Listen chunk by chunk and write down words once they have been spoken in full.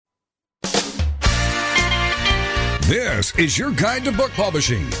This is your guide to book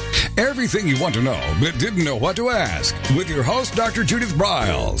publishing. Everything you want to know but didn't know what to ask with your host, Dr. Judith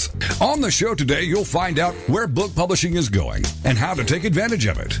Briles. On the show today, you'll find out where book publishing is going and how to take advantage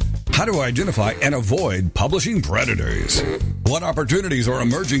of it. How to identify and avoid publishing predators. What opportunities are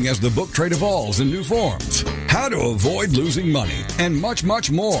emerging as the book trade evolves in new forms. How to avoid losing money and much, much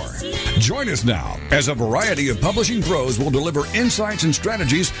more. Join us now as a variety of publishing pros will deliver insights and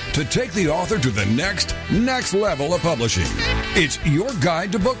strategies to take the author to the next level of publishing. It's your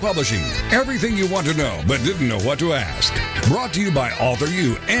guide to book publishing. Everything you want to know but didn't know what to ask. Brought to you by Author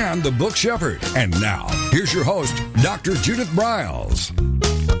U and The Book Shepherd. And now, here's your host, Dr. Judith Briles.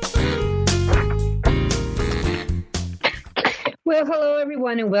 Well, hello,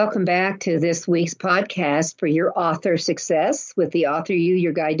 everyone, and welcome back to this week's podcast for your author success with the Author U,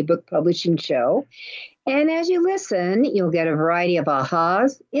 your guide to book publishing show. And as you listen, you'll get a variety of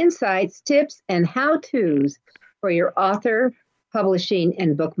ahas, insights, tips, and how-tos for your author publishing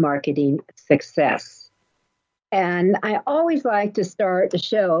and book marketing success. And I always like to start the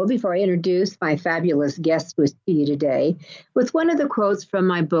show before I introduce my fabulous guest with you today with one of the quotes from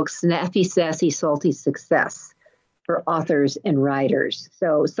my book, Snappy, Sassy, Salty Success, for authors and writers.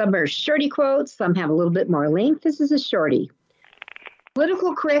 So some are shorty quotes, some have a little bit more length. This is a shorty.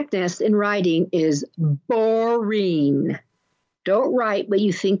 Political correctness in writing is boring. Don't write what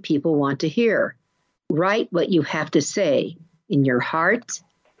you think people want to hear. Write what you have to say in your heart,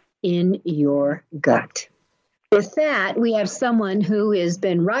 in your gut. With that, we have someone who has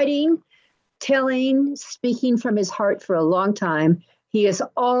been writing, telling, speaking from his heart for a long time. He has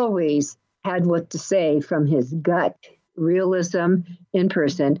always had what to say from his gut, realism in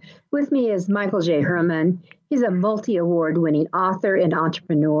person. With me is Michael J. Herman. He's a multi-award winning author and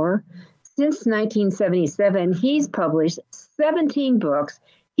entrepreneur. Since 1977, he's published 17 books.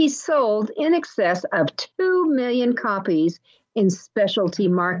 He's sold in excess of 2 million copies in specialty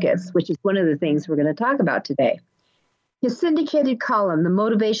markets, which is one of the things we're going to talk about today. His syndicated column, the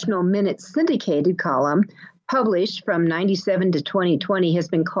Motivational Minute syndicated column, published from 97 to 2020, has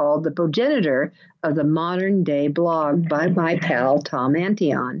been called the progenitor of the modern day blog by my pal, Tom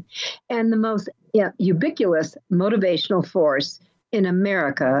Antion, and the most ubiquitous motivational force in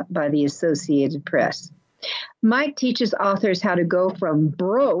America by the Associated Press. Mike teaches authors how to go from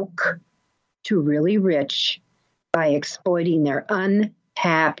broke to really rich by exploiting their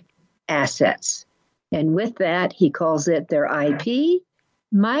untapped assets. And with that, he calls it their IP.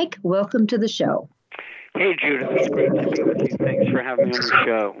 Mike, welcome to the show. Hey, Judith. It's great to be with you. Thanks for having me on the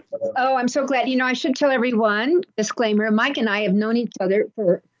show. Oh, I'm so glad. I should tell everyone, disclaimer, Mike and I have known each other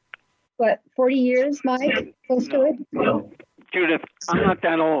for, 40 years, Mike? Close to it? Judith, I'm not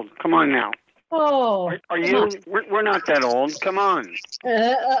that old. Come on now. Oh. Are you? We're not that old. Come on.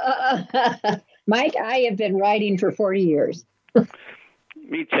 Mike, I have been writing for 40 years.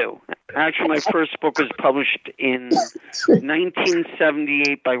 Me too. Actually, my first book was published in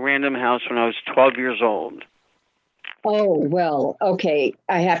 1978 by Random House when I was 12 years old. Oh, well, okay.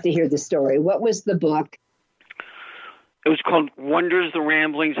 I have to hear the story. What was the book? It was called Wonders, the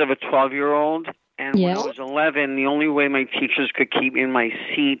Ramblings of a 12-Year-Old. And when I was 11, the only way my teachers could keep me in my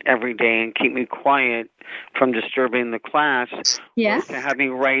seat every day and keep me quiet from disturbing the class was to have me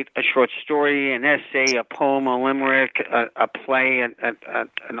write a short story, an essay, a poem, a limerick, a play,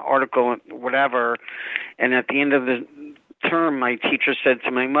 an article, whatever. And at the end of the term, my teacher said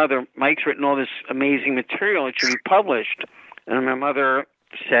to my mother, Mike's written all this amazing material. It should be published. And my mother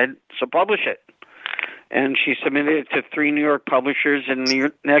said, so publish it. And she submitted it to 3 New York publishers, and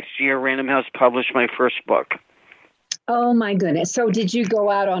the next year, Random House published my first book. Oh, my goodness. So did you go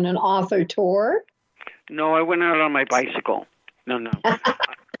out on an author tour? No, I went out on my bicycle. No.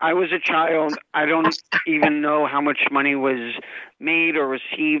 I was a child. I don't even know how much money was made or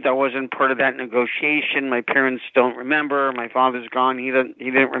received. I wasn't part of that negotiation. My parents don't remember. My father's gone. He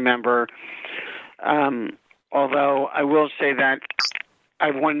didn't remember. Although I will say that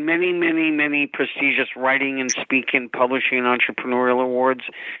I've won many, many, many prestigious writing and speaking, publishing, and entrepreneurial awards.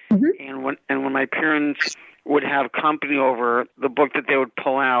 Mm-hmm. And when my parents would have company over, the book that they would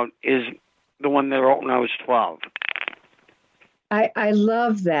pull out is the one they wrote when I was 12. I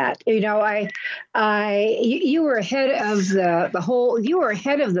love that. You were ahead of you were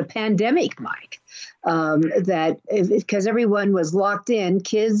ahead of the pandemic, Mike. That because everyone was locked in,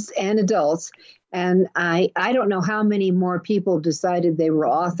 kids and adults. And I don't know how many more people decided they were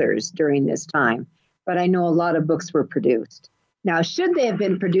authors during this time, but I know a lot of books were produced. Now, should they have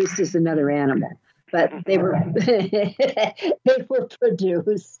been produced is another animal, but they were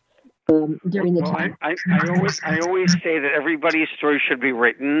produced during the time. I always say that everybody's story should be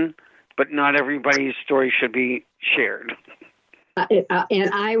written but not everybody's story should be shared. And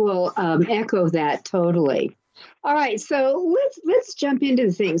I will echo that totally. All right, so let's jump into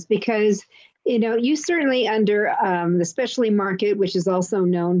the things, because you certainly under the specialty market, which is also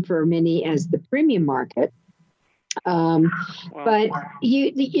known for many as the premium market. But and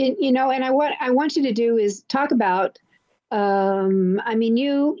I want you to do is talk about. You've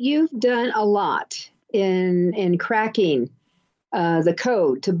done a lot in cracking the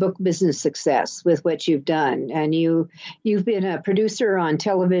code to book business success with what you've done, and you've been a producer on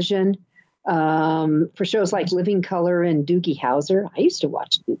television for shows like Living Color and Doogie Howser. I used to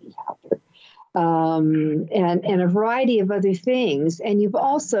watch Doogie Howser. And a variety of other things. And you've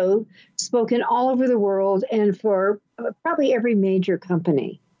also spoken all over the world and for probably every major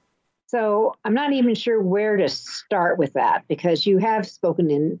company. So I'm not even sure where to start with that, because you have spoken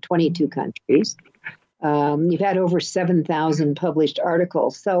in 22 countries. You've had over 7,000 published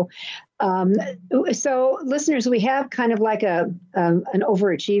articles. So listeners, we have kind of like an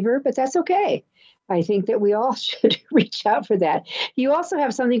overachiever, but that's okay. I think that we all should reach out for that. You also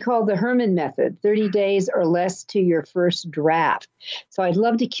have something called the Herman Method, 30 days or less to your first draft. So I'd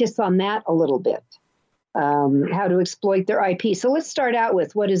love to kiss on that a little bit, how to exploit their IP. So let's start out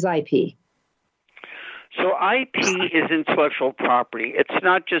with, what is IP? So IP is intellectual property. It's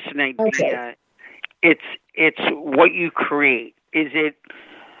not just an idea. Okay. It's what you create. Is it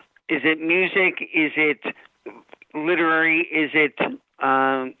music? Is it literary? Is it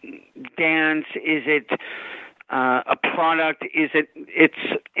dance? Is it a product? It's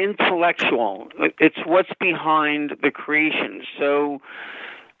intellectual. It's what's behind the creation. So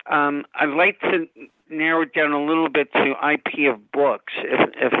I'd like to narrow it down a little bit to IP of books,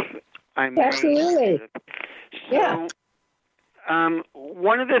 if I may. Absolutely. So, yeah.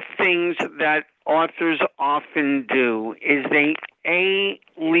 One of the things that authors often do is they, A,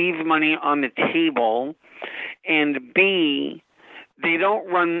 leave money on the table, and B, they don't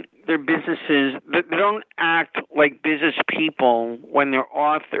run their businesses, they don't act like business people when they're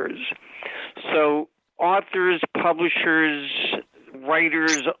authors. So authors, publishers,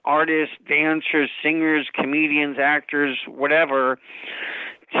 writers, artists, dancers, singers, comedians, actors, whatever,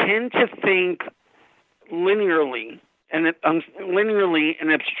 tend to think linearly and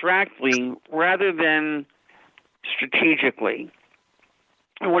abstractly rather than strategically.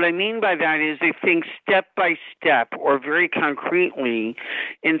 And what I mean by that is they think step by step or very concretely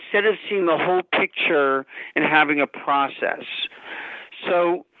instead of seeing the whole picture and having a process.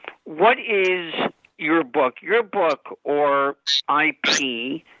 So what is your book? Your book, or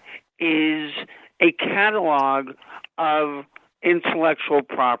IP, is a catalog of intellectual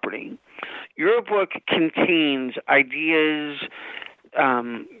property. Your book contains ideas,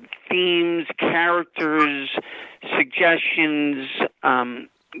 themes, characters, suggestions,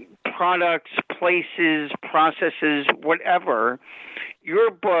 products, places, processes, whatever.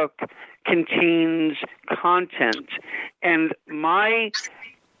 Your book contains content. And my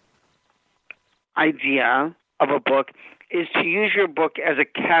idea of a book is to use your book as a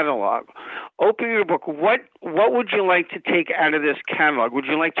catalog. Open your book. What would you like to take out of this catalog? Would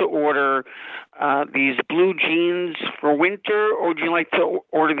you like to order these blue jeans for winter, or would you like to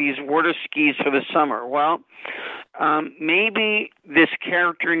order these water skis for the summer? Well, maybe this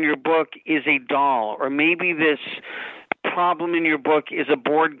character in your book is a doll, or maybe this problem in your book is a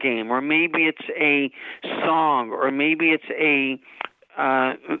board game, or maybe it's a song, or maybe it's a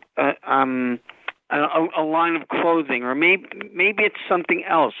line of clothing, or maybe it's something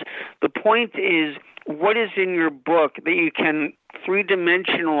else. The point is, what is in your book that you can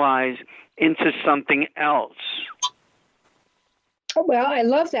three-dimensionalize into something else? Well, I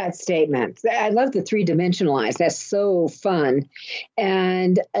love that statement. I love the three-dimensionalize. That's so fun.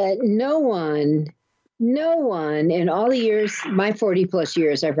 And no one in all the years, my 40-plus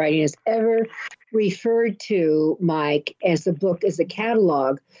years of writing, has ever referred to Mike as a book, as a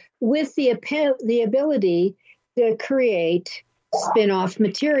catalog, with the ability to create spin-off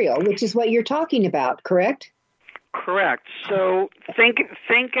material, which is what you're talking about, correct? Correct. So think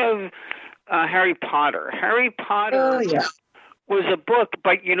of Harry Potter. Harry Potter was a book,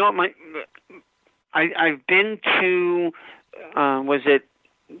 but you know what? I've been to was it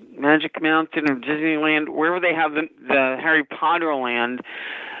Magic Mountain or Disneyland, wherever they have the Harry Potter land.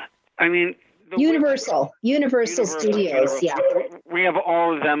 I mean, Universal Studios, yeah. We have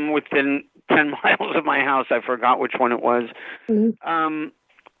all of them within 10 miles of my house. I forgot which one it was. Mm-hmm.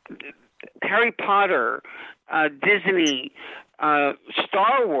 Harry Potter, Disney,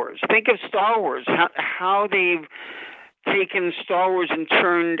 Star Wars. Think of Star Wars, how they've taken Star Wars and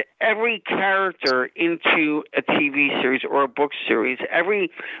turned every character into a TV series or a book series.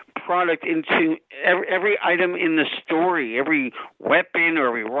 Every product into every item in the story, every weapon or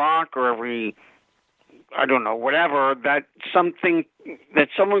every rock or every, I don't know, whatever, that something that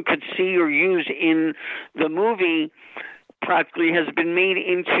someone could see or use in the movie practically has been made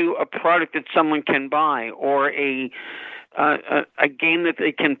into a product that someone can buy, or a game that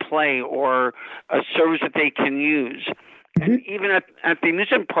they can play, or a service that they can use. And even at the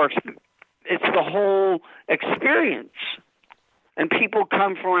amusement parks, it's the whole experience. And people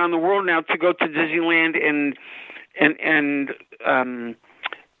come from around the world now to go to Disneyland and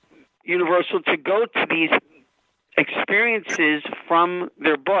Universal to go to these experiences from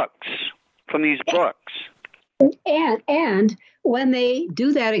their books, from these books. And when they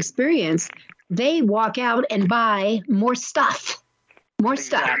do that experience, they walk out and buy more stuff.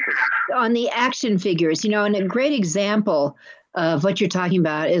 Stuff on the action figures. And a great example of what you're talking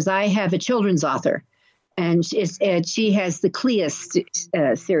about is I have a children's author, and she has the Clea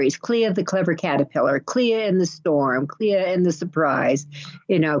series, Clea the Clever Caterpillar, Clea in the Storm, Clea in the Surprise,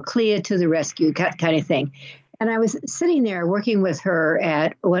 Clea to the Rescue, kind of thing. And I was sitting there working with her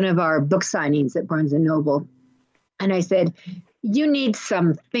at one of our book signings at Barnes & Noble, and I said, you need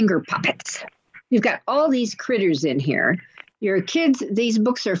some finger puppets. You've got all these critters in here. Your kids, these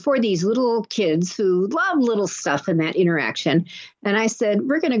books are for these little kids who love little stuff in that interaction. And I said,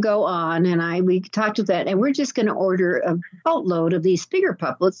 we're going to go on. And we talked with that, and we're just going to order a boatload of these finger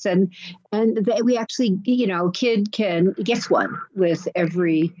puppets. And we actually, kid gets one with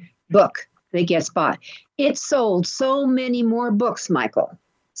every book that gets bought. It sold so many more books, Michael.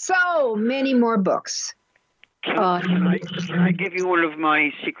 So many more books. Can I give you one of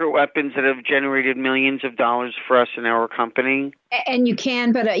my secret weapons that have generated millions of dollars for us in our company? And you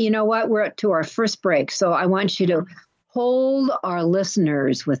can, but you know what? We're up to our first break, so I want you to hold our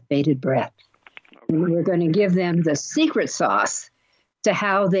listeners with bated breath. Okay. We're going to give them the secret sauce to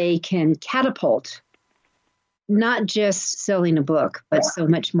how they can catapult not just selling a book, but so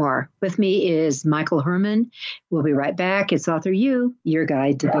much more. With me is Michael Herman. We'll be right back. It's Author U, your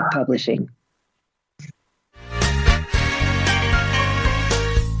guide to book publishing.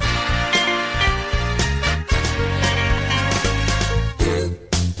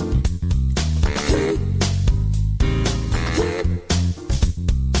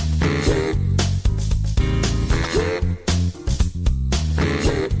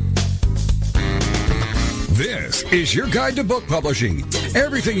 This is your guide to book publishing.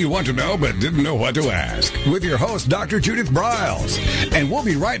 Everything you want to know but didn't know what to ask. With your host, Dr. Judith Briles. And we'll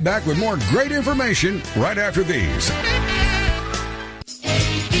be right back with more great information right after these.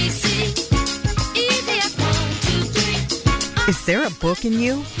 Is there a book in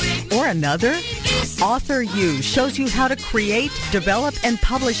you or another? Author U shows you how to create, develop, and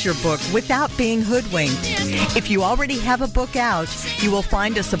publish your book without being hoodwinked. If you already have a book out, you will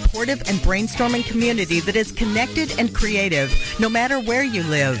find a supportive and brainstorming community that is connected and creative, no matter where you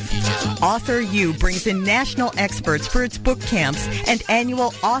live. Author U brings in national experts for its book camps and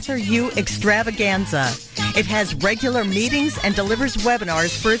annual Author U extravaganza. It has regular meetings and delivers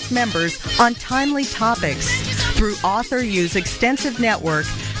webinars for its members on timely topics. Through Author U's extensive network,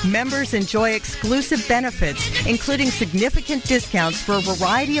 members enjoy exclusive benefits, including significant discounts for a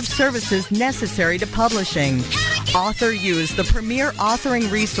variety of services necessary to publishing. Author U is the premier authoring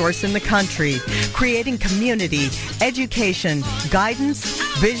resource in the country, creating community, education, guidance,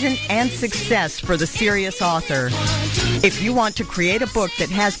 vision, and success for the serious author. If you want to create a book that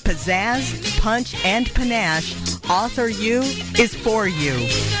has pizzazz, punch, and panache, Author U is for you.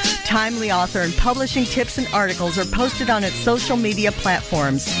 Timely author and publishing tips and articles are posted on its social media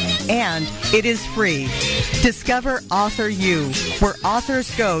platforms, and it is free. Discover Author U, where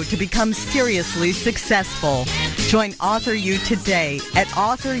authors go to become seriously successful. Join Author U today at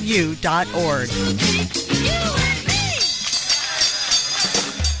authoru.org.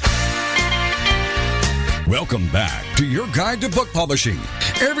 Welcome back to your guide to book publishing.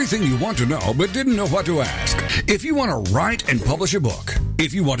 Everything you want to know but didn't know what to ask. If you want to write and publish a book,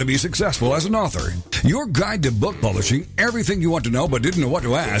 if you want to be successful as an author, your guide to book publishing, everything you want to know but didn't know what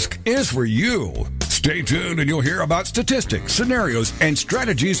to ask, is for you. Stay tuned and you'll hear about statistics, scenarios, and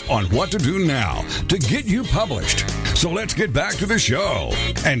strategies on what to do now to get you published. So let's get back to the show.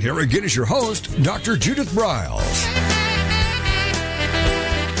 And here again is your host, Dr. Judith Briles.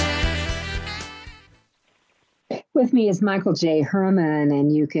 With me is Michael J. Herman,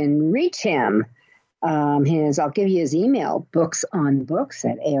 and you can reach him. I'll give you his email,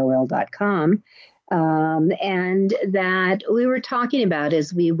 booksonbooks@aol.com. And that we were talking about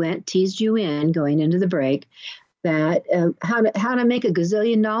as we teased you in going into the break, that how to make a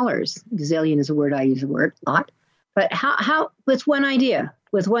gazillion dollars. Gazillion is a word I use a lot. But how with one idea,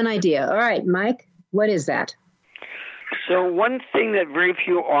 with one idea. All right, Mike, what is that? So one thing that very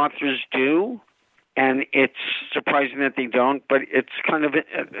few authors do, and it's surprising that they don't, but it's kind of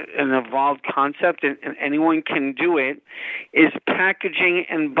an evolved concept, and anyone can do it, is packaging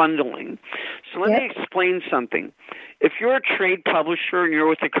and bundling. So let me explain something. If you're a trade publisher and you're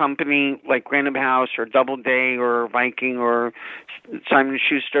with a company like Random House or Doubleday or Viking or Simon &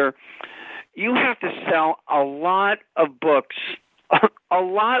 Schuster, you have to sell a lot of books,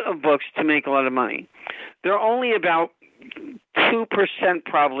 to make a lot of money. There are only about 2%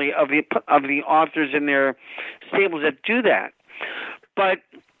 probably of the authors in their stables that do that. But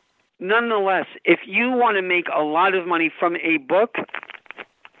nonetheless, if you want to make a lot of money from a book,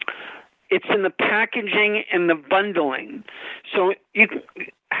 it's in the packaging and the bundling. So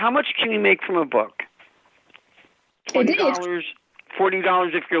how much can you make from a book? $20,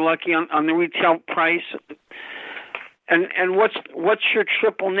 $40 if you're lucky on the retail price. And what's your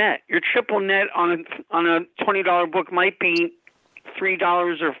triple net? Your triple net on a $20 book might be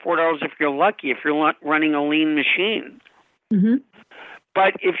 $3 or $4 if you're lucky, if you're running a lean machine. Mm-hmm.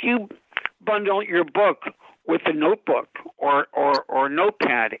 But if you bundle your book with a notebook or a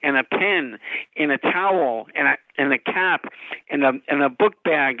notepad and a pen and a towel and a cap and a book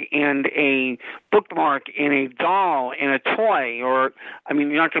bag and a bookmark and a doll and a toy, or I mean,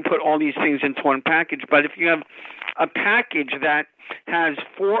 you're not going to put all these things into one package, but if you have a package that has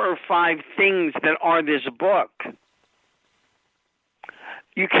 4 or 5 things that are this book,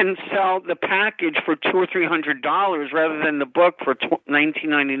 you can sell the package for $200 or $300 rather than the book for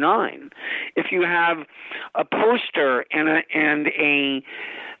 $19.99. If you have a poster and a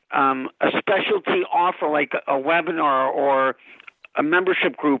specialty offer like a webinar or a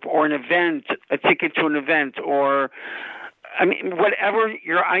membership group or an event, a ticket to an event, or I mean, whatever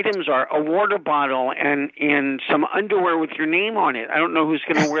your items are, a water bottle and some underwear with your name on it. I don't know who's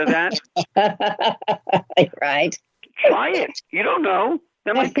going to wear that. Right. Try it. You don't know.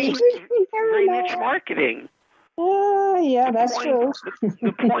 That might be very niche marketing. Oh, yeah, that's true.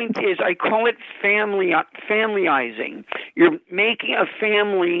 The point is, I call it familyizing. You're making a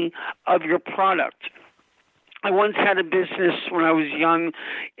family of your product. I once had a business when I was young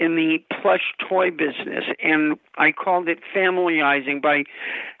in the plush toy business, and I called it familyizing by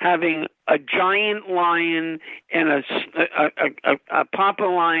having a giant lion and a papa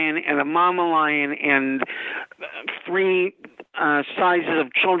lion and a mama lion and 3 sizes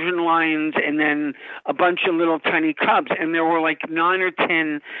of children lions and then a bunch of little tiny cubs. And there were like 9 or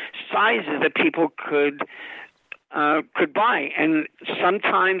 10 sizes that people could buy. And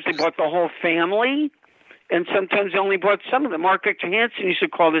sometimes they bought the whole family, and sometimes they only bought some of them. Mark Victor Hansen used to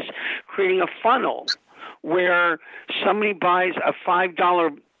call this creating a funnel, where somebody buys a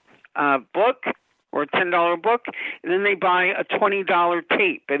 $5 book or a $10 book, and then they buy a $20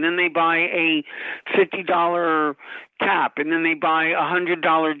 tape, and then they buy a $50 cap, and then they buy a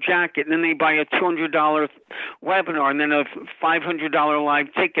 $100 jacket, and then they buy a $200 webinar, and then a $500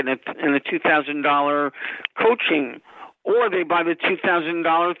 live ticket, and a $2,000 coaching. Or they buy the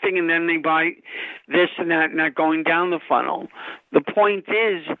 $2,000 thing, and then they buy this and that going down the funnel. The point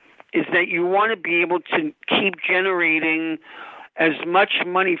is that you want to be able to keep generating as much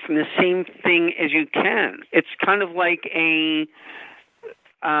money from the same thing as you can. It's kind of like a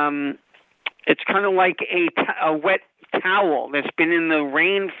wet towel that's been in the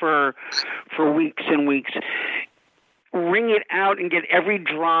rain for weeks and weeks. Wring it out and get every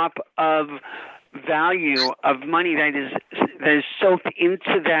drop of value of money that is soaked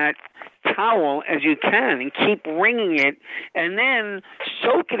into that towel as you can, and keep wringing it, and then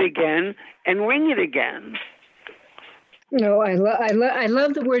soak it again and wring it again. No, I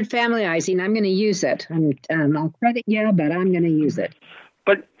love the word familyizing. I'm going to use it. I'll credit you, but I'm going to use it.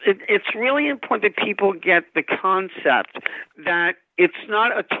 But it's really important that people get the concept that it's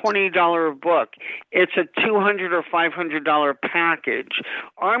not a $20 book. It's a $200 or $500 package.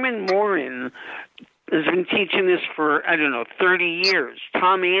 Armin Morin has been teaching this for, 30 years.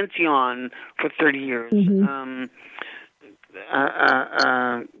 Tom Antion for 30 years. Mm-hmm.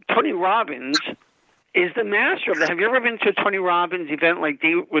 Tony Robbins is the master of that. Have you ever been to a Tony Robbins event like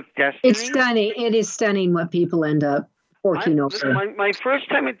Date with Destiny? It's stunning. It is stunning what people end up working over. My first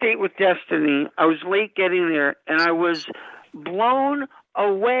time at Date with Destiny, I was late getting there, and I was blown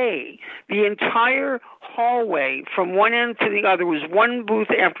away. The entire hallway from one end to the other was one booth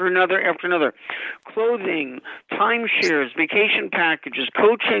after another. Clothing, timeshares, vacation packages,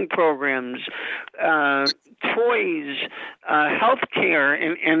 coaching programs, toys, healthcare,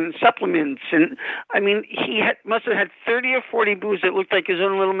 and supplements. And I mean, must have had 30 or 40 booths that looked like his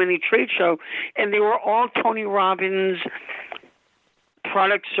own little mini trade show, and they were all Tony Robbins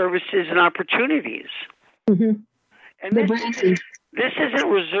product, services, and opportunities. Mm-hmm. And this isn't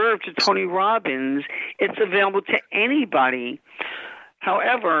reserved to Tony Robbins. It's available to anybody.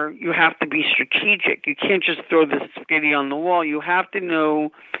 However, you have to be strategic. You can't just throw the spaghetti on the wall. You have to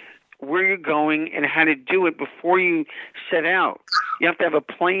know where you're going and how to do it before you set out. You have to have a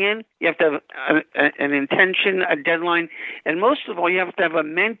plan. You have to have an intention, a deadline. And most of all, you have to have a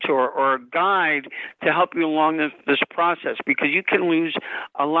mentor or a guide to help you along this process, because you can lose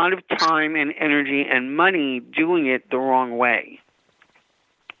a lot of time and energy and money doing it the wrong way.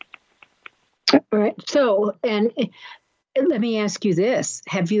 All right. So, and let me ask you this.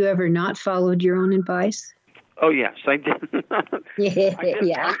 Have you ever not followed your own advice? Oh, yes, I did.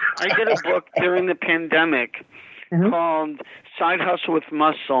 I did a book during the pandemic called Side Hustle with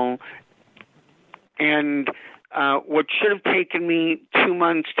Muscle. And what should have taken me 2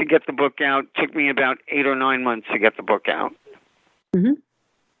 months to get the book out took me about 8 or 9 months to get the book out. Mm-hmm.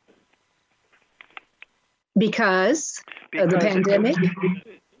 Because of the pandemic?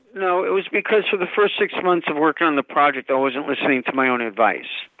 No, it was because for the first 6 months of working on the project, I wasn't listening to my own advice.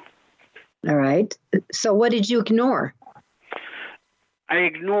 All right. So what did you ignore? I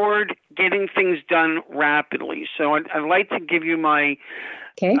ignored getting things done rapidly. So I'd like to give you my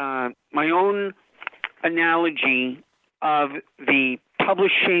own analogy of the of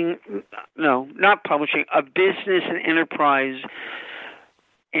business and enterprise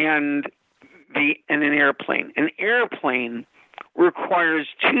and an airplane. An airplane requires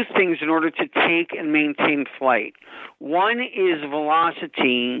two things in order to take and maintain flight. One is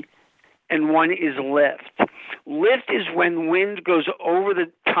velocity and one is lift. Lift is when wind goes over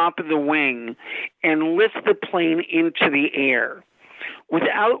the top of the wing and lifts the plane into the air.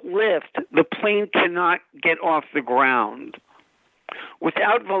 Without lift, the plane cannot get off the ground.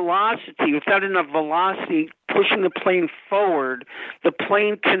 Without enough velocity pushing the plane forward, the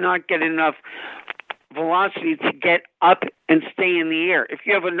plane cannot get enough velocity to get up and stay in the air. If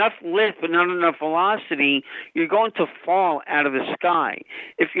you have enough lift but not enough velocity, you're going to fall out of the sky.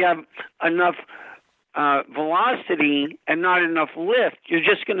 If you have enough velocity and not enough lift, you're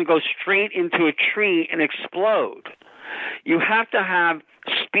just going to go straight into a tree and explode. You have to have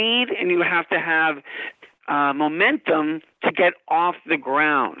speed and you have to have momentum to get off the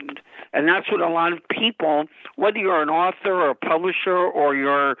ground. And that's what a lot of people, whether you're an author or a publisher or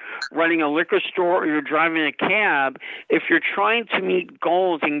you're running a liquor store or you're driving a cab, if you're trying to meet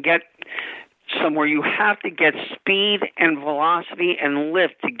goals and get somewhere, you have to get speed and velocity and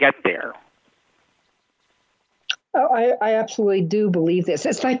lift to get there. Oh, I absolutely do believe this.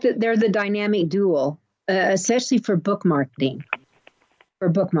 It's like they're the dynamic duo, especially for book marketing.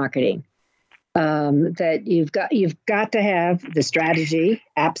 That you've got to have the strategy,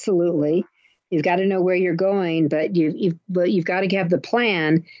 absolutely. You've got to know where you're going, but you've got to have the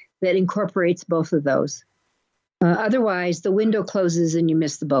plan that incorporates both of those. Otherwise, the window closes and you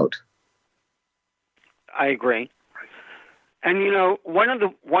miss the boat. I agree. And one of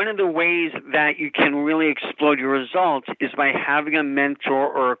the ways that you can really explode your results is by having a mentor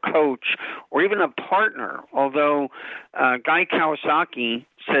or a coach or even a partner. Although Guy Kawasaki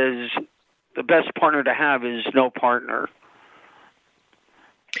says the best partner to have is no partner.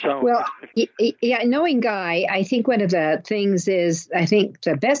 So, well, yeah, knowing Guy, I think one of the things is, I think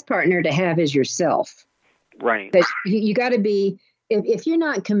the best partner to have is yourself. Right. But you got to be, if you're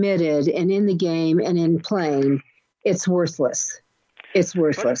not committed and in the game and in playing, it's worthless. It's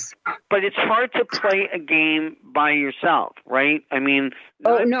worthless. But it's hard to play a game by yourself, right? I mean,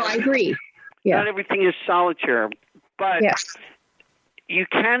 I agree. Yeah. Not everything is solitaire, but yes. You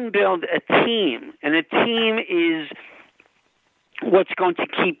can build a team, and a team is what's going to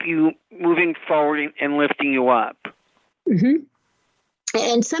keep you moving forward and lifting you up. Mm-hmm.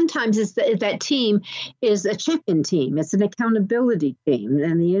 And sometimes that team is a check-in team. It's an accountability team.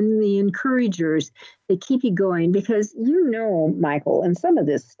 And the encouragers, they keep you going because Michael, and some of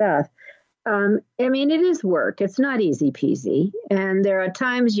this stuff, it is work. It's not easy peasy. And there are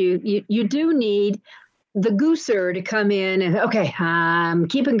times you do need the gooser to come in and, okay, I'm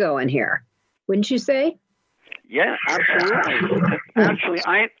keeping going here. Wouldn't you say? Yeah, absolutely. Actually,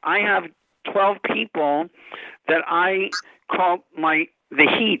 I have 12 people that I call the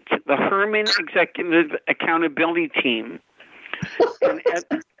HEAT, the Herman Executive Accountability Team. And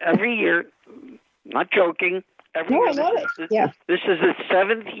every year, not joking, every year, this is the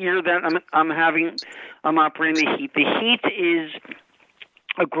 7th year that I'm operating the HEAT. The HEAT is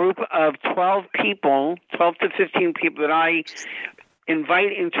a group of 12 to 15 people that I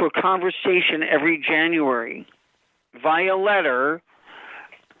invite into a conversation every January via letter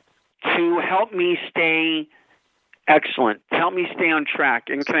to help me stay Excellent. Help me stay on track.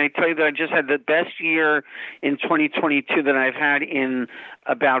 And can I tell you that I just had the best year in 2022 that I've had in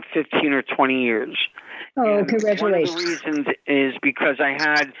about 15 or 20 years. Oh, and congratulations. One of the reasons is because I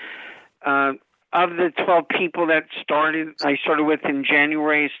had, of the 12 people that I started with in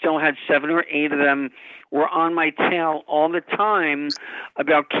January, I still had 7 or 8 of them were on my tail all the time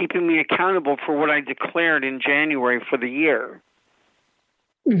about keeping me accountable for what I declared in January for the year.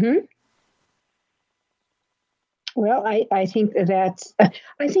 Mm-hmm. Well, I think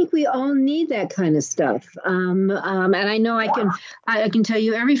I think we all need that kind of stuff. And I know I can tell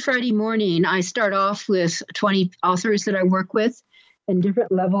you every Friday morning, I start off with 20 authors that I work with in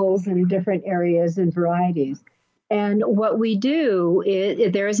different levels and different areas and varieties. And what we do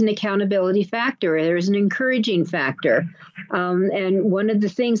is there is an accountability factor. There is an encouraging factor. And one of the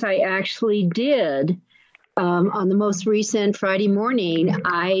things I actually did on the most recent Friday morning,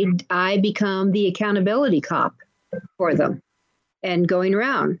 I become the accountability cop for them and going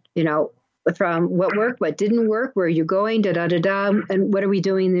around, from what worked, what didn't work, where you're going, and what are we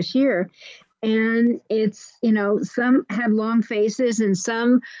doing this year? And it's, some had long faces and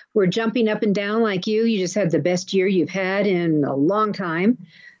some were jumping up and down like you. You just had the best year you've had in a long time.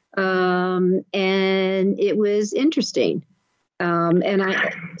 And it was interesting.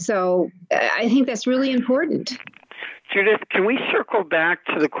 So I think that's really important. Judith, can we circle back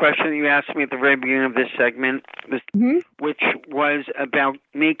to the question you asked me at the very beginning of this segment, which was about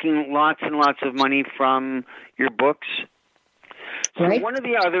making lots and lots of money from your books? So right. One of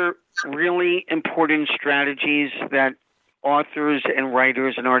the other really important strategies that authors and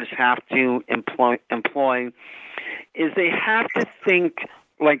writers and artists have to employ is they have to think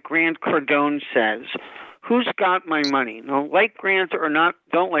like Grant Cardone says, who's got my money? No, like Grant or not,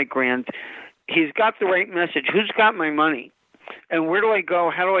 don't like Grant. He's got the right message. Who's got my money? And where do I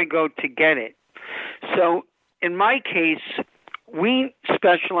go? How do I go to get it? So in my case, we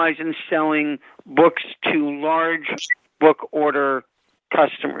specialize in selling books to large book order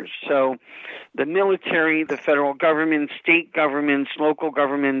customers. So the military, the federal government, state governments, local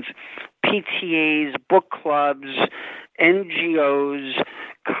governments, PTAs, book clubs, NGOs,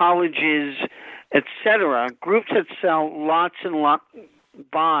 colleges, etc. Groups that sell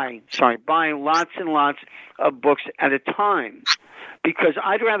buy lots and lots of books at a time, because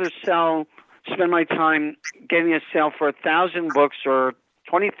I'd rather spend my time getting a sale for 1,000 books or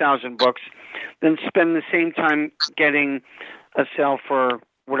 20,000 books than spend the same time getting a sale for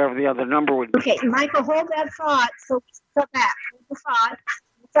whatever the other number would be. Okay, Michael, hold that thought. So we come back. Hold the thought.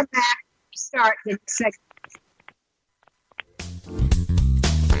 We come back. We start the second.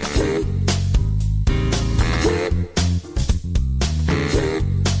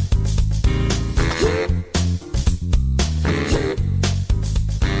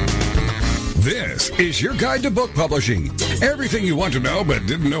 This is your guide to book publishing. Everything you want to know but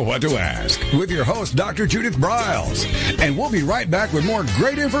didn't know what to ask. With your host, Dr. Judith Briles. And we'll be right back with more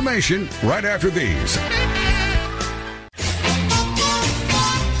great information right after these.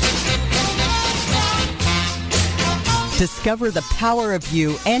 Discover the power of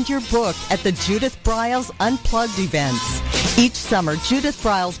you and your book at the Judith Briles Unplugged events. Each summer, Judith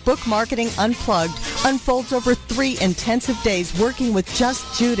Briles Book Marketing Unplugged unfolds over 3 intensive days working with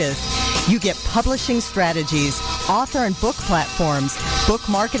just Judith. You get publishing strategies, author and book platforms, book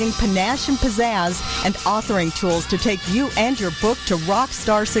marketing panache and pizzazz, and authoring tools to take you and your book to rock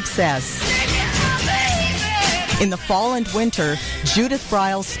star success. In the fall and winter, Judith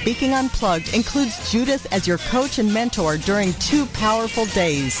Briles Speaking Unplugged includes Judith as your coach and mentor during 2 powerful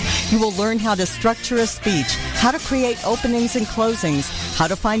days. You will learn how to structure a speech, how to create openings and closings, how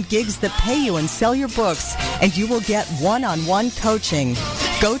to find gigs that pay you and sell your books, and you will get one-on-one coaching.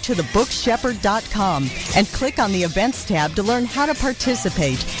 Go to thebookshepherd.com and click on the Events tab to learn how to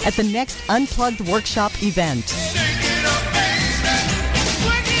participate at the next Unplugged Workshop event.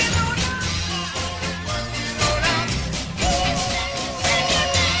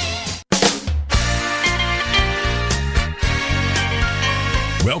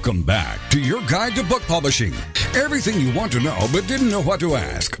 Welcome back to your guide to book publishing. Everything you want to know but didn't know what to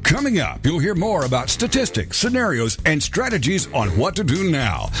ask. Coming up, you'll hear more about statistics, scenarios, and strategies on what to do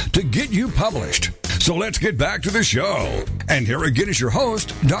now to get you published. So let's get back to the show. And here again is your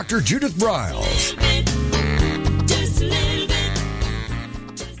host, Dr. Judith Briles.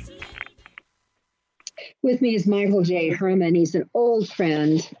 With me is Michael J. Herman. He's an old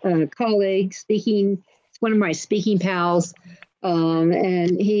friend, colleague, one of my speaking pals.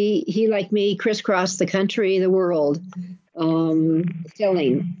 And he, like me, crisscrossed the country, the world,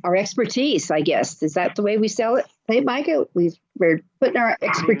 selling our expertise, I guess. Is that the way we sell it? Hey, Micah, we're putting our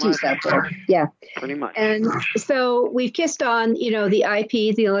expertise out there. Yeah. Pretty much. And so we've kissed on, the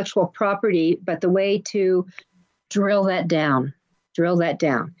IP, the intellectual property, but the way to drill that down.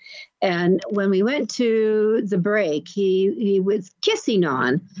 And when we went to the break, he was kissing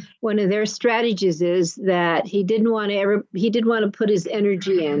on one of their strategies is that he didn't want to put his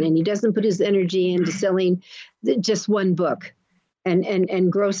energy in, and he doesn't put his energy into selling just one book and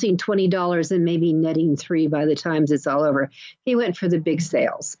grossing $20 and maybe netting $3 by the time it's all over. He went for the big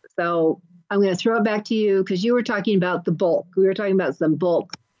sales. So I'm going to throw it back to you because you were talking about the bulk. We were talking about some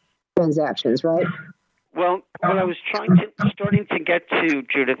bulk transactions, right? Well, what I was starting to get to,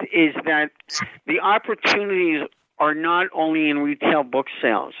 Judith, is that the opportunities are not only in retail book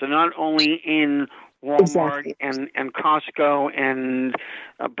sales. They're not only in Walmart and Costco and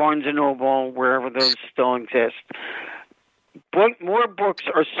Barnes & Noble, wherever those still exist. More books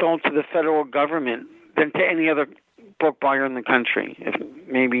are sold to the federal government than to any other book buyer in the country,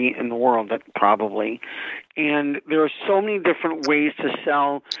 maybe in the world, probably. And there are so many different ways to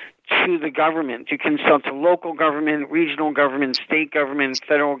sell to the government. You can sell to local government, regional government, state government,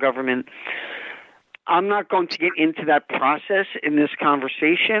 federal government. I'm not going to get into that process in this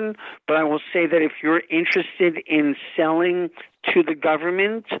conversation, but I will say that if you're interested in selling to the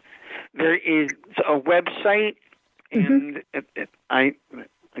government, there is a website, and I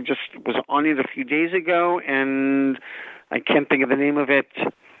just was on it a few days ago, and I can't think of the name of it.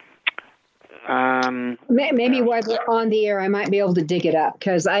 Maybe while we're on the air, I might be able to dig it up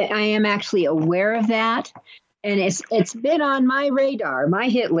because I am actually aware of that, and it's been on my radar, my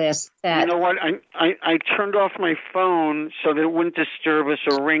hit list. You know what? I turned off my phone so that it wouldn't disturb us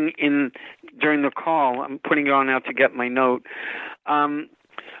or ring in during the call. I'm putting it on now to get my note.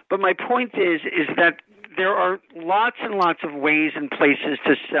 But my point is that there are lots and lots of ways and places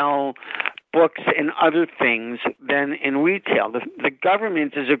to sell books and other things than in retail. The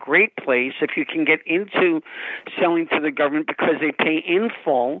government is a great place if you can get into selling to the government because they pay in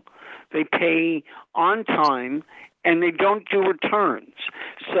full, they pay on time, and they don't do returns.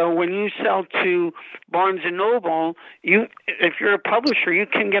 So when you sell to Barnes & Noble, if you're a publisher, you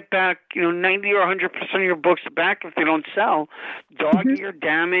can get back 90 or 100% of your books back if they don't sell. Dog-eared,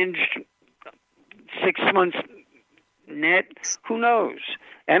 damaged, 6 months net, who knows?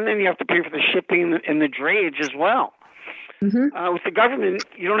 And then you have to pay for the shipping and the drayage as well. With the government,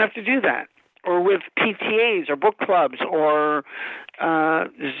 you don't have to do that. Or with PTAs or book clubs or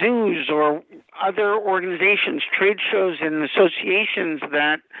zoos or other organizations, trade shows and associations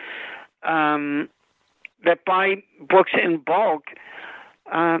that buy books in bulk,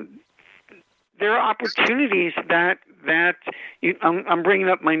 there are opportunities that I'm bringing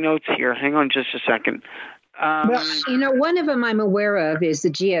up my notes here. Hang on just a second. One of them I'm aware of is the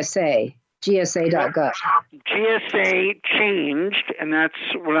GSA, GSA.gov. GSA changed, and that's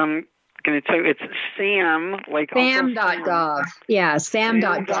what I'm going to tell you. It's SAM, like SAM.gov. Yeah,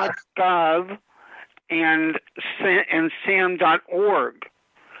 SAM.gov. SAM.gov and SAM.org.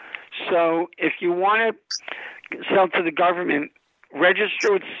 So if you want to sell to the government,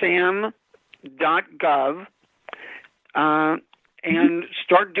 register with SAM.gov. And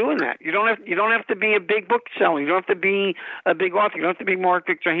start doing that. You don't have to be a big book seller. You don't have to be a big author. You don't have to be Mark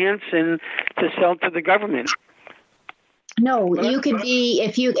Victor Hansen to sell to the government. No, you could be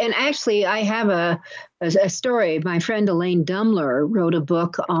and actually I have a story. My friend Elaine Dumler wrote a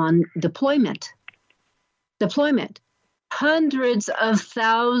book on deployment. Hundreds of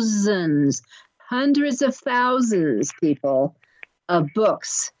thousands, people, of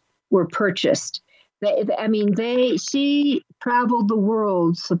books were purchased. She traveled the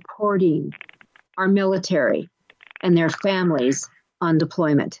world supporting our military and their families on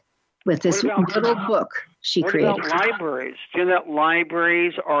deployment with this little book she created. What about libraries? Do you know that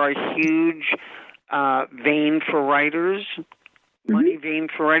libraries are a huge vein for writers, money vein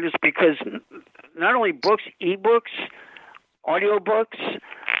for writers? Because not only books, ebooks, audiobooks,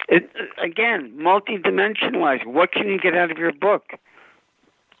 again, multi-dimensionalized. What can you get out of your book?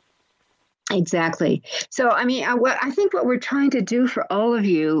 Exactly. So, I think what we're trying to do for all of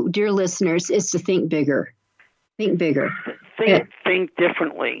you, dear listeners, is to think bigger. Think bigger. Think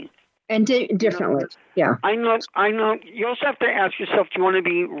differently. And differently, yeah. I know. You also have to ask yourself, do you want to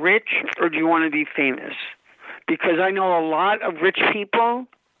be rich or do you want to be famous? Because I know a lot of rich people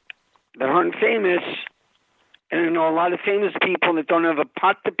that aren't famous, and I know a lot of famous people that don't have a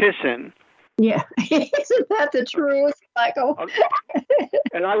pot to piss in. Yeah, isn't that the truth, Michael?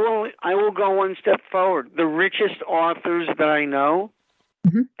 And I will go one step forward. The richest authors that I know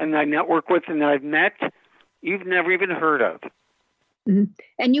and I network with and that I've met you've never even heard of. Mm-hmm.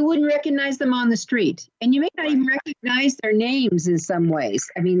 And you wouldn't recognize them on the street. And you may not even recognize their names in some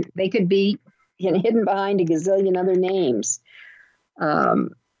ways. I mean, they could be hidden behind a gazillion other names.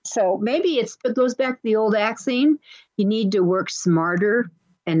 So maybe it goes back to the old axiom, you need to work smarter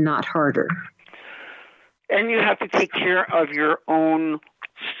and not harder. And you have to take care of your own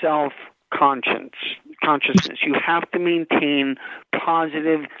self-consciousness. You have to maintain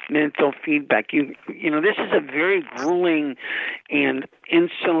positive mental feedback. You know, this is a very grueling and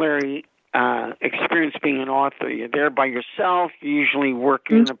insular experience being an author. You're there by yourself. You're usually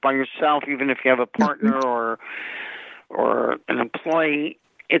working by yourself, even if you have a partner or an employee.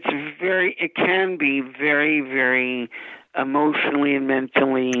 It can be very, very emotionally and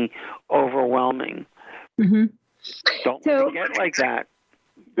mentally overwhelming. Mm-hmm. Don't get like that.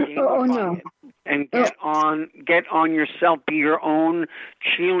 No. And get on yourself. Be your own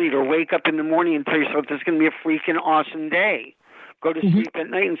cheerleader. Wake up in the morning and tell yourself this is going to be a freaking awesome day. Go to sleep at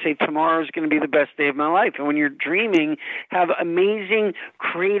night and say tomorrow is going to be the best day of my life. And when you're dreaming, have amazing,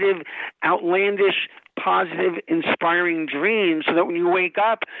 creative, outlandish, positive, inspiring dreams so that when you wake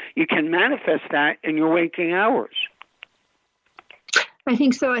up, you can manifest that in your waking hours. I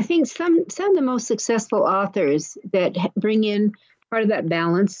think so. I think some of the most successful authors that bring in part of that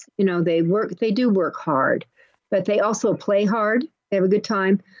balance, you know, they do work hard, but they also play hard. They have a good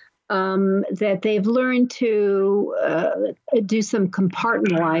time. That they've learned to do some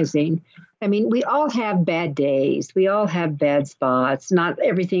compartmentalizing. I mean, we all have bad days. We all have bad spots. Not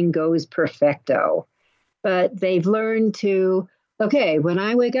everything goes perfecto. But they've learned to, okay, when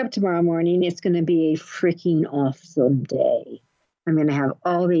I wake up tomorrow morning, it's going to be a freaking awesome day. I'm going to have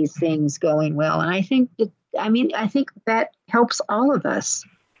all these things going well. And I think that helps all of us.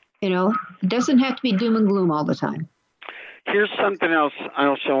 You know, it doesn't have to be doom and gloom all the time. Here's something else I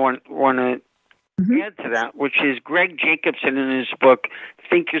also want to add to that, which is Greg Jacobson in his book,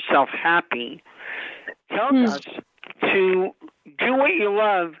 Think Yourself Happy, tells us to do what you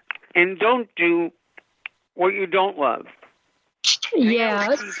love and don't do what you don't love. Yeah. Hang out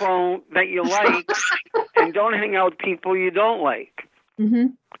with people that you like and don't hang out with people you don't like. Mm-hmm.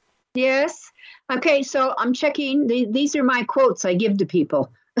 Yes. Okay, so I'm checking. These are my quotes I give to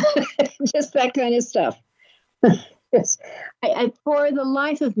people. Just that kind of stuff. Yes. I, for the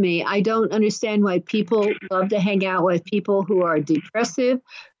life of me, I don't understand why people love to hang out with people who are depressive,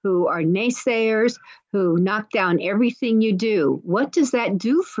 who are naysayers, who knock down everything you do. What does that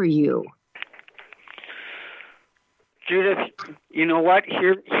do for you? Judith, you know what?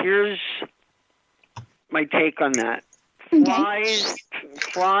 Here's my take on that.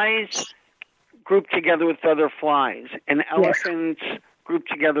 Flies group together with other flies, and elephants group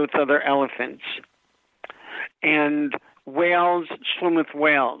together with other elephants. And whales swim with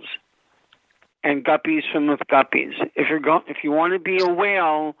whales, and guppies swim with guppies. If you want to be a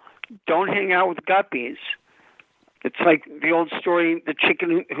whale, don't hang out with guppies. It's like the old story, the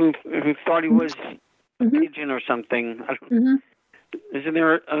chicken who thought he was a pigeon or something. Isn't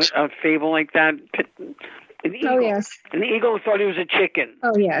there a fable like that? An eagle. Oh, yes. An eagle thought he was a chicken.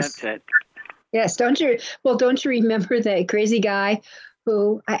 Oh, yes. That's it. Yes. Don't you remember that crazy guy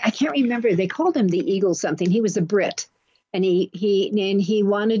who, I can't remember, they called him the Eagle something. He was a Brit, and he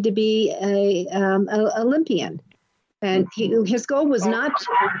wanted to be a Olympian. And his goal was not,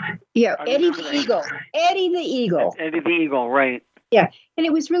 Eddie the Eagle. Eddie the Eagle. Eddie the Eagle, right. Yeah. And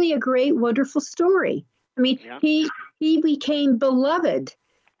it was really a great, wonderful story. I mean, he became beloved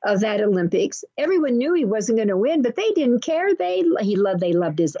of that Olympics. Everyone knew he wasn't going to win, but they didn't care. They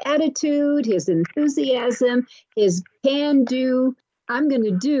loved his attitude, his enthusiasm, his can-do. I'm going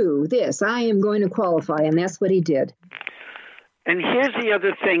to do this. I am going to qualify. And that's what he did. And here's the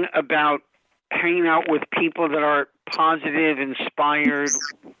other thing about hanging out with people that are positive, inspired,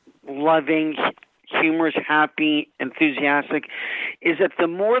 loving, humorous, happy, enthusiastic, is that the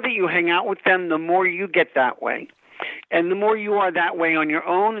more that you hang out with them, the more you get that way. And the more you are that way on your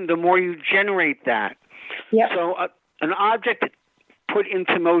own, the more you generate that. Yep. So an object put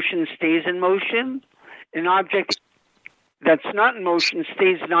into motion stays in motion. An object that's not in motion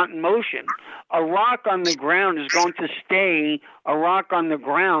stays not in motion. A rock on the ground is going to stay a rock on the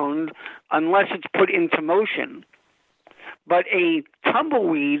ground unless it's put into motion. But a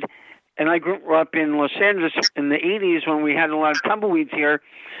tumbleweed, and I grew up in Los Angeles in the 80s when we had a lot of tumbleweeds here,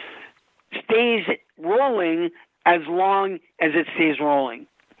 stays rolling as long as it stays rolling.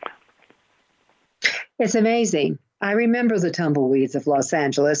 It's amazing. I remember the tumbleweeds of Los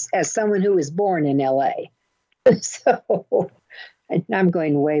Angeles as someone who was born in L.A. So I'm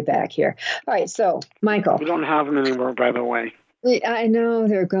going way back here. All right, so Michael. We don't have them anymore, by the way. I know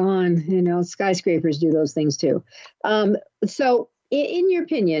they're gone. Skyscrapers do those things too. So in your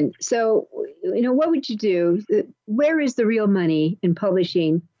opinion, what would you do? Where is the real money in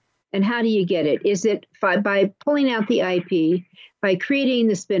publishing, and how do you get it? Is it by pulling out the IP, by creating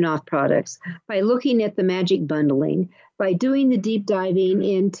the spin-off products, by looking at the magic bundling, by doing the deep diving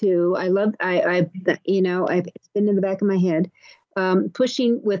into, it's been in the back of my head,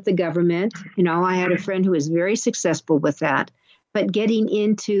 pushing with the government. I had a friend who was very successful with that, but getting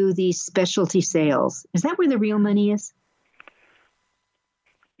into these specialty sales. Is that where the real money is?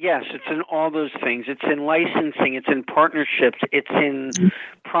 Yes, it's in all those things. It's in licensing. It's in partnerships. It's in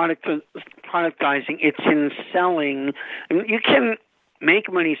productizing. It's in selling. I mean, you can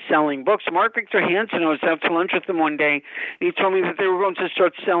make money selling books. Mark Victor Hansen, I was out to lunch with him one day, and he told me that they were going to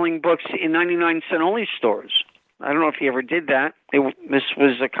start selling books in 99-cent only stores. I don't know if he ever did that. This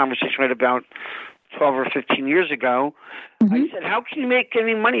was a conversation we had about 12 or 15 years ago. Mm-hmm. I said, how can you make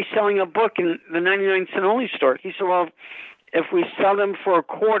any money selling a book in the 99-cent only store? He said, well, if we sell them for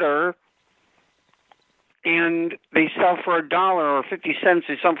 $0.25 and they sell for $1 or 50 cents,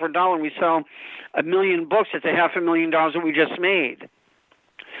 they sell them for $1 and we sell 1 million books, it's $500,000 that we just made.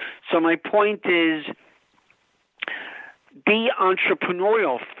 So my point is, be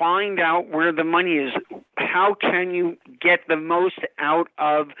entrepreneurial. Find out where the money is. How can you get the most out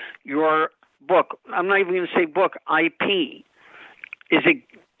of your book? I'm not even going to say book, IP. Is it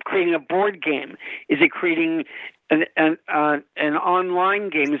creating a board game? Is it creating an online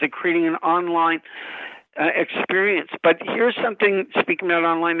game? Is it creating an online experience? But here's something, speaking about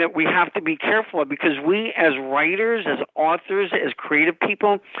online, that we have to be careful of, because we as writers, as authors, as creative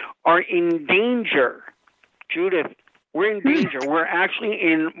people are in danger. Judith, we're in danger. We're actually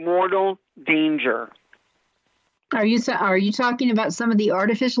in mortal danger. Are you talking about some of the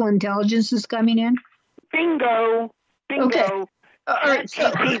artificial intelligences coming in? Bingo. Okay.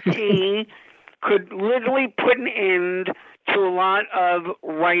 ChatGPT could literally put an end to a lot of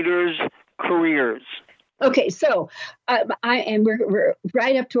writers' careers. Okay, so we're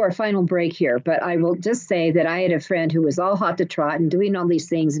right up to our final break here, but I will just say that I had a friend who was all hot to trot and doing all these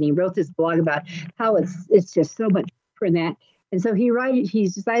things, and he wrote this blog about how it's just so much for that. And so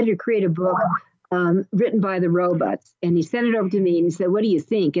he's decided to create a book written by the robots, and he sent it over to me and he said, "What do you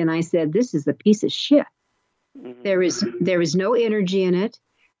think?" And I said, "This is a piece of shit. There is no energy in it.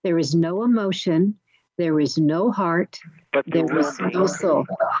 There is no emotion. There is no heart. There is no soul.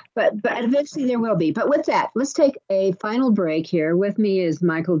 But eventually there will be." But with that, let's take a final break here. With me is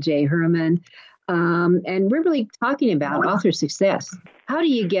Michael J. Herman. And we're really talking about author success. How do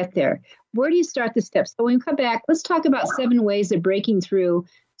you get there? Where do you start the steps? So when we come back, let's talk about 7 ways of breaking through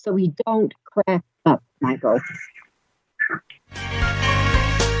so we don't crack up, Michael.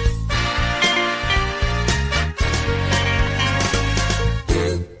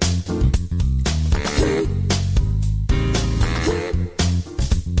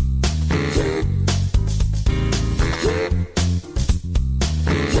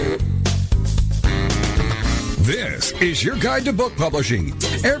 This is your guide to book publishing.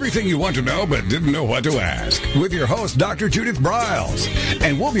 Everything you want to know but didn't know what to ask. With your host, Dr. Judith Briles.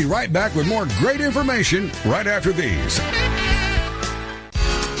 And we'll be right back with more great information right after these.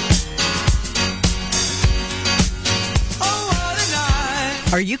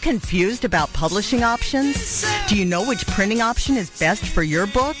 Are you confused about publishing options? Do you know which printing option is best for your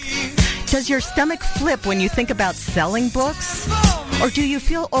book? Does your stomach flip when you think about selling books? Or do you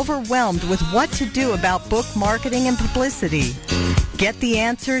feel overwhelmed with what to do about book marketing and publicity? Get the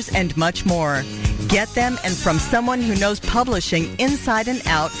answers and much more. Get them and from someone who knows publishing inside and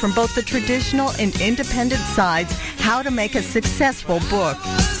out from both the traditional and independent sides, how to make a successful book.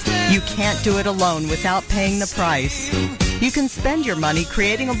 You can't do it alone without paying the price. You can spend your money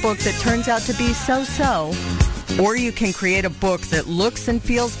creating a book that turns out to be so-so. Or you can create a book that looks and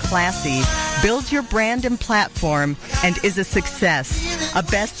feels classy, builds your brand and platform, and is a success, a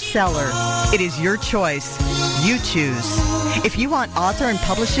bestseller. It is your choice. You choose. If you want author and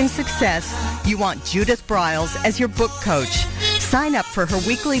publishing success, you want Judith Briles as your book coach. Sign up for her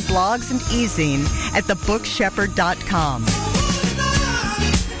weekly blogs and e-zine at thebookshepherd.com.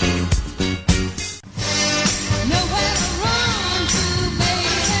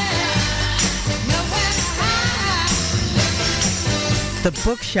 The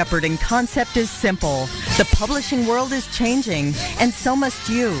book shepherding concept is simple. The publishing world is changing, and so must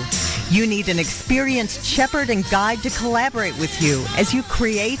you. You need an experienced shepherd and guide to collaborate with you as you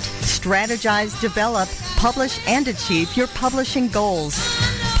create, strategize, develop, publish, and achieve your publishing goals.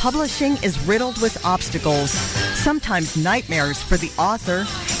 Publishing is riddled with obstacles, sometimes nightmares for the author.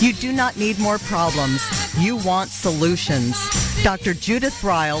 You do not need more problems. You want solutions. Dr. Judith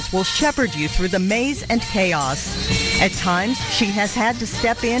Briles will shepherd you through the maze and chaos. At times, she has had to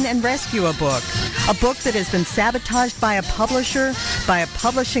step in and rescue a book that has been sabotaged by a publisher, by a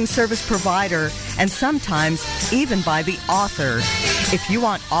publishing service provider, and sometimes even by the author. If you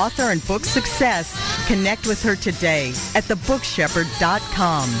want author and book success, connect with her today at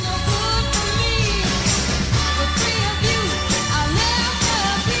thebookshepherd.com.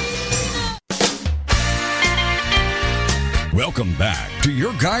 Welcome back to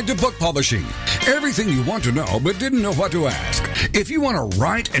your guide to book publishing. Everything you want to know but didn't know what to ask. If you want to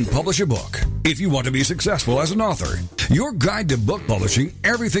write and publish a book, if you want to be successful as an author, your guide to book publishing,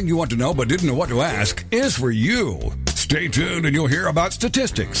 everything you want to know but didn't know what to ask, is for you. Stay tuned and you'll hear about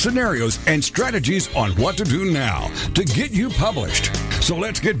statistics, scenarios, and strategies on what to do now to get you published. So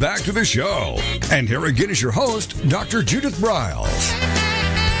let's get back to the show. And here again is your host, Dr. Judith Briles.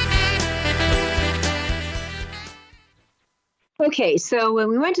 Okay, so when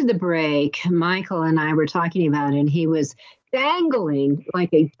we went to the break, Michael and I were talking about it, and he was dangling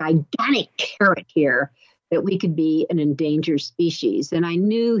like a gigantic carrot here that we could be an endangered species. And I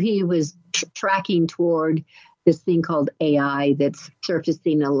knew he was tracking toward this thing called AI that's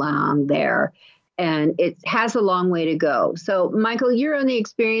surfacing along there. And it has a long way to go. So, Michael, you're on the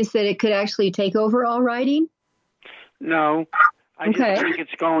experience that it could actually take over all writing? No, I just think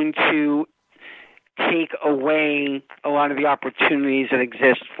it's going to take away a lot of the opportunities that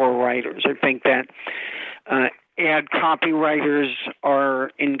exist for writers. I think that ad copywriters are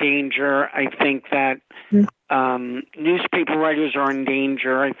in danger. I think that newspaper writers are in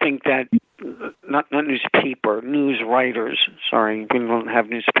danger. I think that not newspaper, news writers. Sorry, we don't have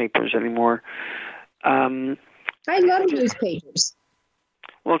newspapers anymore. I love newspapers.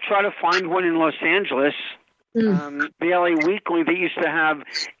 Well, try to find one in Los Angeles. The LA Weekly, they used to have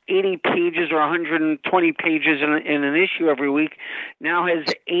 80 pages or 120 pages in an issue every week, now has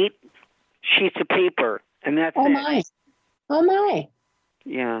 8 sheets of paper, and that's it. Oh, my.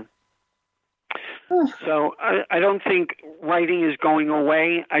 Yeah. So I don't think writing is going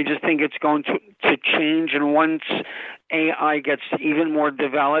away. I just think it's going to change, and once AI gets even more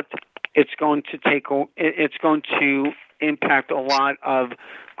developed, it's going to impact a lot of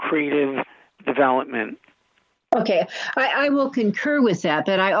creative development. Okay, I will concur with that,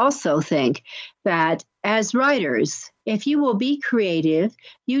 but I also think that as writers, if you will be creative,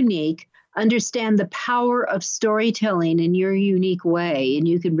 unique, understand the power of storytelling in your unique way, and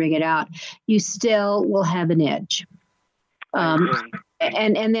you can bring it out, you still will have an edge.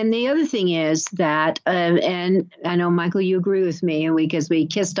 And then the other thing is that, and I know, Michael, you agree with me, and because we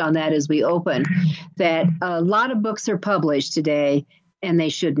kissed on that as we opened, that a lot of books are published today, and they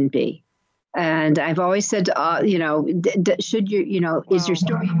shouldn't be. And I've always said, should you, is your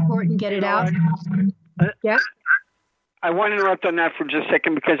story important? Get it out. Yeah. I want to interrupt on that for just a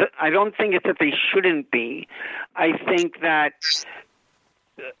second, because I don't think it's that they shouldn't be. I think that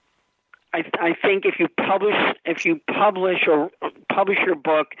I think if you publish or publish your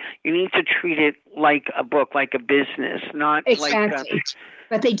book, you need to treat it like a book, like a business, not exactly.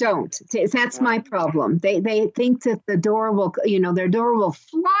 But they don't. That's my problem. They think that the door will, their door will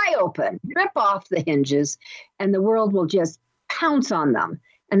fly open, rip off the hinges, and the world will just pounce on them.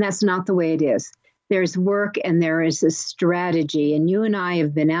 And that's not the way it is. There's work and there is a strategy. And you and I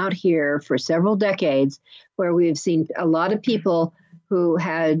have been out here for several decades where we've seen a lot of people who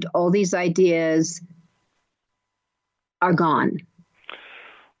had all these ideas are gone.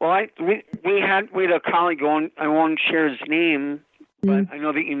 Well, we had a colleague I won't share his name, but I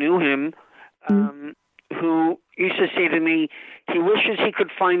know that you knew him, who used to say to me, he wishes he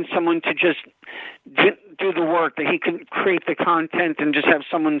could find someone to just do the work, that he could create the content and just have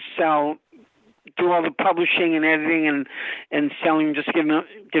someone do all the publishing and editing and selling, just give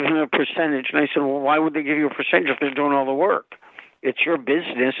him a percentage. And I said, well, why would they give you a percentage if they're doing all the work? It's your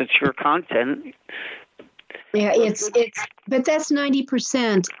business. It's your content. Yeah, but that's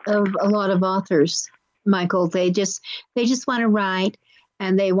 90% of a lot of authors, Michael. They just want to write,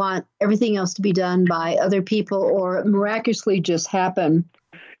 and they want everything else to be done by other people or miraculously just happen.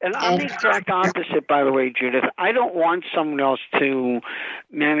 And I'm the exact opposite, by the way, Judith. I don't want someone else to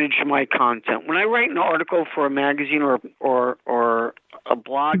manage my content. When I write an article for a magazine or a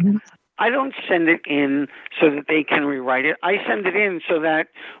blog, I don't send it in so that they can rewrite it. I send it in so that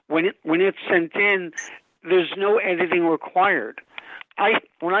when it's sent in, there's no editing required.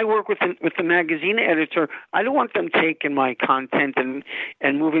 When I work with the magazine editor, I don't want them taking my content and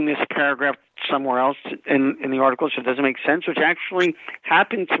moving this paragraph somewhere else in the article so it doesn't make sense, which actually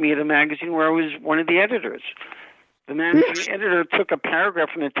happened to me at a magazine where I was one of the editors. The managing editor took a paragraph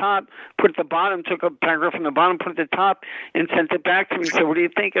from the top, put it at the bottom, took a paragraph from the bottom, put it at the top, and sent it back to me and said, what do you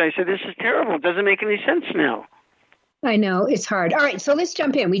think? And I said, this is terrible. It doesn't make any sense now. I know, it's hard. All right, so let's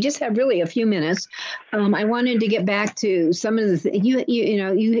jump in. We just have really a few minutes. I wanted to get back to some of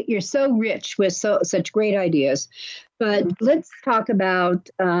the you're so rich with such great ideas, but let's talk about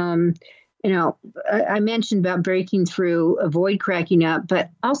I mentioned about breaking through, avoid cracking up,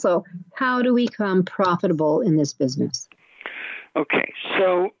 but also how do we become profitable in this business? Okay,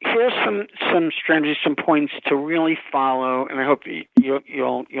 so here's some strategies, some points to really follow, and I hope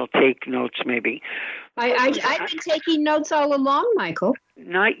you'll take notes. Maybe I've been taking notes all along, Michael.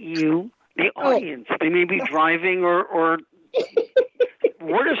 Not you, the audience. They may be driving or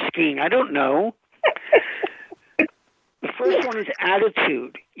water skiing. I don't know. The first one is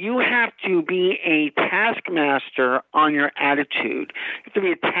attitude. You have to be a taskmaster on your attitude. You have to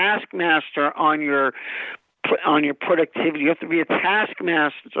be a taskmaster on your productivity. You have to be a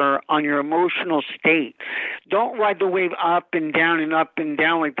taskmaster on your emotional state. Don't ride the wave up and down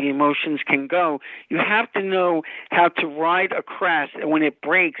like the emotions can go. You have to know how to ride a crest, and when it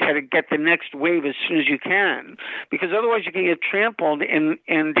breaks, how to get the next wave as soon as you can. Because otherwise you can get trampled and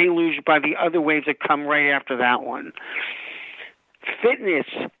deluged by the other waves that come right after that one. Fitness.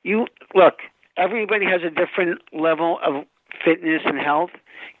 Look, everybody has a different level of fitness and health.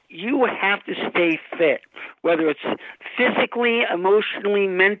 You have to stay fit, whether it's physically, emotionally,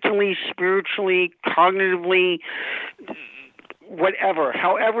 mentally, spiritually, cognitively, whatever.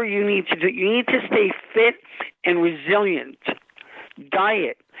 However you need to do. You need to stay fit and resilient.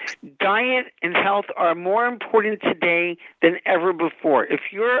 Diet and health are more important today than ever before. If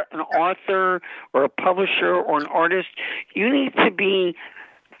you're an author or a publisher or an artist, you need to be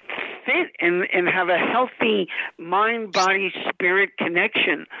fit and have a healthy mind, body, spirit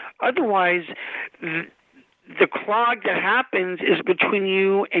connection. Otherwise, the clog that happens is between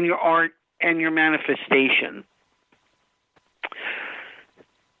you and your art and your manifestation.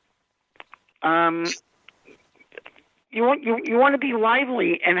 You want to be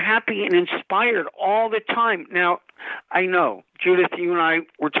lively and happy and inspired all the time. Now, I know, Judith, you and I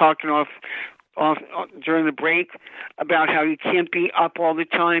were talking off during the break about how you can't be up all the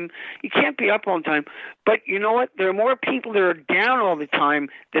time. You can't be up all the time. But you know what? There are more people that are down all the time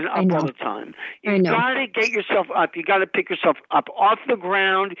than up all the time. You've got to get yourself up. You got to pick yourself up off the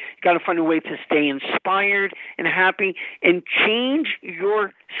ground. You got to find a way to stay inspired and happy and change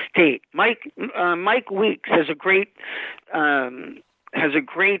your state. Mike Weeks has a great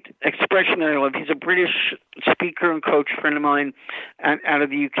expression that I love. He's a British speaker and coach friend of mine out of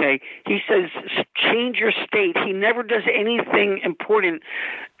the UK. He says, change your state. He never does anything important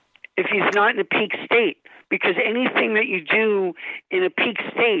if he's not in a peak state, because anything that you do in a peak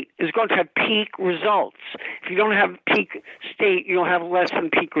state is going to have peak results. If you don't have peak state, you'll have less than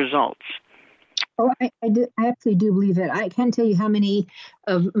peak results. Oh, I actually do believe it. I can't tell you how many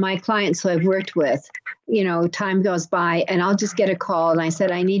of my clients who I've worked with, time goes by and I'll just get a call and I said,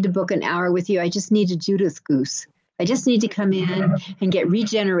 I need to book an hour with you. I just need a Judith Goose. I just need to come in and get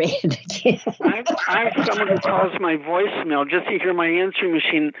regenerated again. I have someone who calls my voicemail just to hear my answering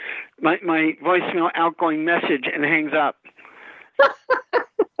machine, my voicemail outgoing message, and hangs up.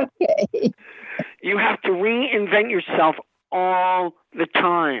 Okay. You have to reinvent yourself all the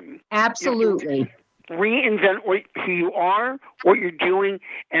time. Absolutely. Reinvent who you are, what you're doing,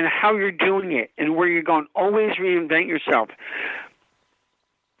 and how you're doing it, and where you're going. Always reinvent yourself.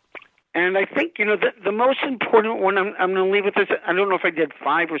 And I think, the most important one, I'm going to leave with this. I don't know if I did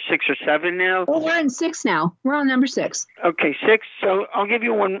 5 or 6 or 7 now. Well, we're on 6 now. We're on number 6. Okay, 6. So I'll give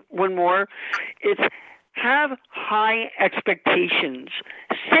you one more. It's have high expectations.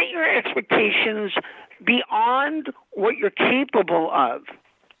 Set your expectations beyond what you're capable of.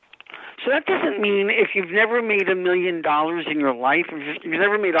 So that doesn't mean if you've never made $1 million in your life, if you've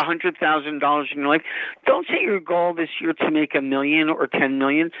never made $100,000 in your life, don't set your goal this year to make $1 million or $10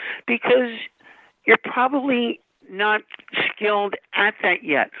 million, because you're probably not skilled at that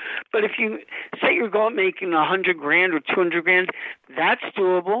yet. But if you set your goal at making $100,000 or $200,000, that's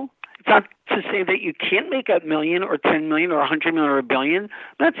doable. It's not to say that you can't make $1 million or $10 million or $100 million or $1 billion. I'm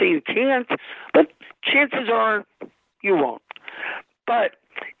not saying you can't, but chances are you won't. But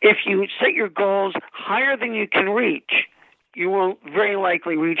if you set your goals higher than you can reach, you will very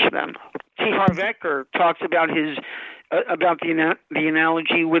likely reach them. T. Harv Eker talks about the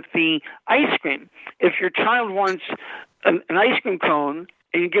analogy with the ice cream. If your child wants an ice cream cone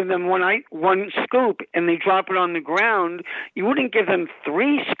and you give them one scoop and they drop it on the ground, you wouldn't give them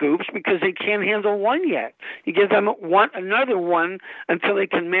 3 scoops because they can't handle one yet. You give them another one until they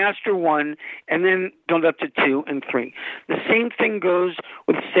can master one, and then build up to 2 and 3. The same thing goes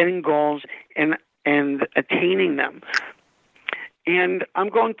with setting goals and attaining them. And I'm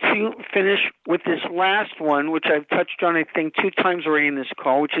going to finish with this last one, which I've touched on, I think, 2 times already in this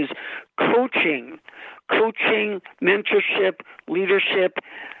call, which is coaching. Coaching, mentorship, leadership,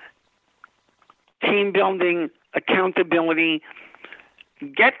 team building, accountability.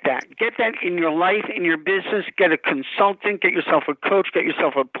 Get that in your life, in your business. Get a consultant, get yourself a coach, get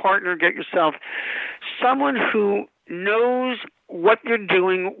yourself a partner, get yourself someone who knows what you're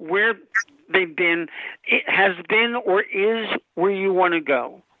doing, where they've been, it has been or is where you want to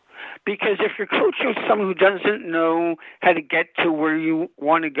go. Because if you're coaching with someone who doesn't know how to get to where you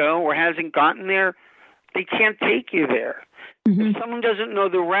want to go or hasn't gotten there, they can't take you there. Mm-hmm. If someone doesn't know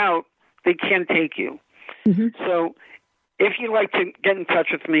the route, they can't take you. Mm-hmm. So if you'd like to get in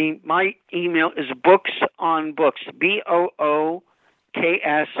touch with me, my email is booksonbooks,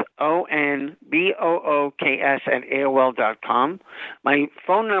 BOOKSONBOOKS@AOL.com. My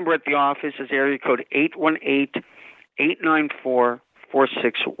phone number at the office is area code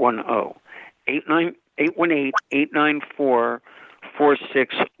 818-894-4610.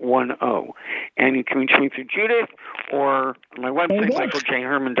 818-894-4610. And you can reach me through Judith or my website,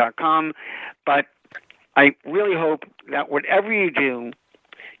 michaeljherman.com. But I really hope that whatever you do,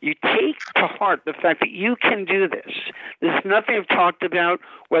 you take to heart the fact that you can do this. There's nothing I've talked about,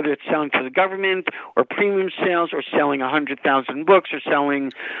 whether it's selling to the government or premium sales or selling 100,000 books or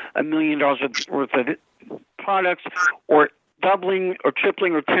selling $1 million worth of products or doubling or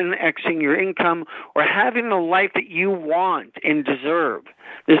tripling or 10xing your income or having the life that you want and deserve.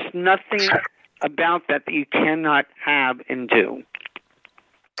 There's nothing about that you cannot have and do.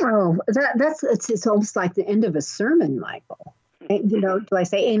 Oh, it's almost like the end of a sermon, Michael. You know, do I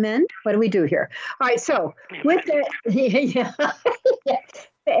say amen? What do we do here? All right. So with that,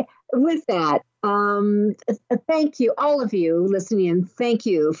 with that, thank you, all of you listening in. Thank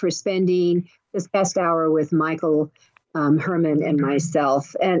you for spending this past hour with Michael Herman and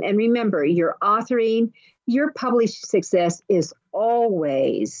myself. And remember, your authoring, your published success is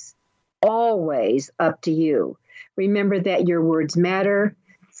always up to you. Remember that your words matter.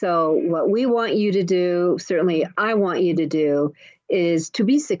 So what we want you to do, certainly I want you to do, is to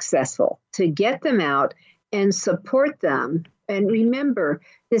be successful, to get them out and support them. And remember,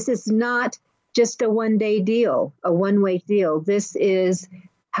 this is not just a one-day deal, a one-way deal. This is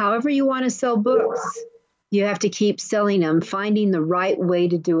however you want to sell books. You have to keep selling them, finding the right way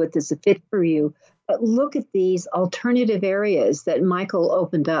to do it that's a fit for you. But look at these alternative areas that Michael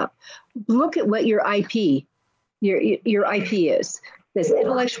opened up. Look at what your IP is. This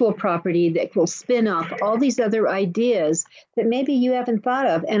intellectual property that will spin off all these other ideas that maybe you haven't thought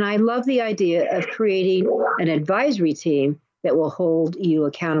of. And I love the idea of creating an advisory team that will hold you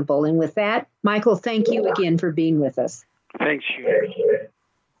accountable. And with that, Michael, thank you again for being with us. Thanks, you.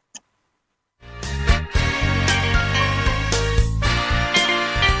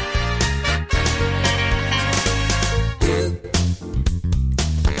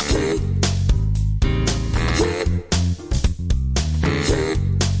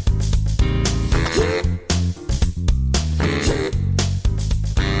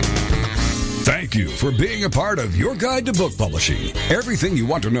 Thank you for being a part of Your Guide to Book Publishing. Everything you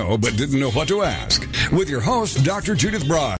want to know but didn't know what to ask. With your host, Dr. Judith Bry.